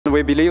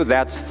we believe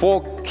that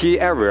 4 key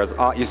areas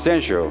are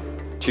essential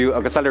to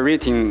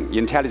accelerating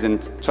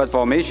intelligent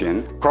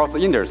transformation across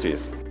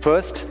industries.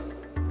 First,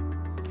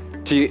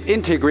 to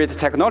integrate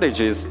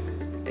technologies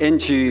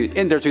into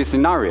industry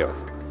scenarios,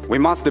 we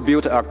must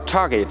build a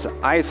target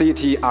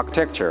ICT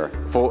architecture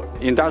for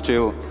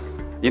industrial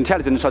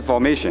intelligent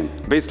transformation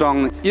based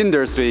on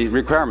industry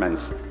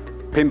requirements,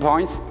 pain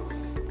points,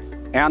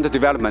 and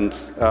development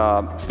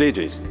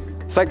stages.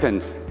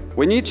 Second,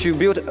 we need to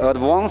build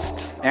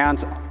advanced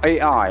and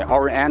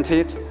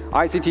AI-oriented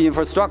ICT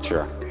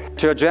infrastructure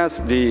to address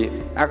the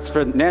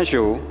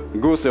exponential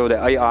growth of the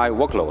AI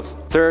workloads.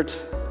 Third,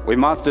 we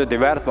must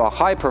develop a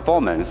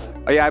high-performance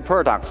AI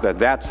products that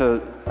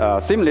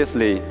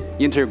seamlessly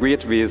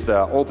integrate with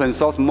the open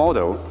source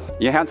model,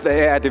 enhance the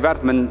AI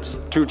development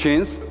tool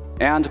chains,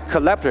 and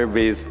collaborate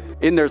with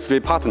industry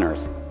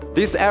partners.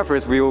 These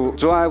efforts will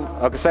drive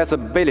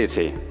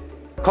accessibility,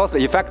 cost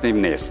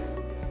effectiveness,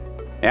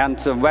 and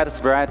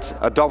widespread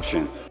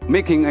adoption,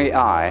 making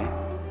AI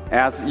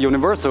as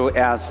universal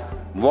as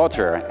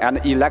water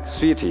and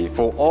electricity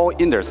for all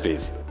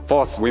industries.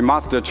 Fourth, we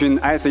must train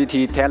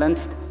ICT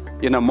talent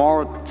in a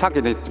more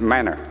targeted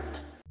manner.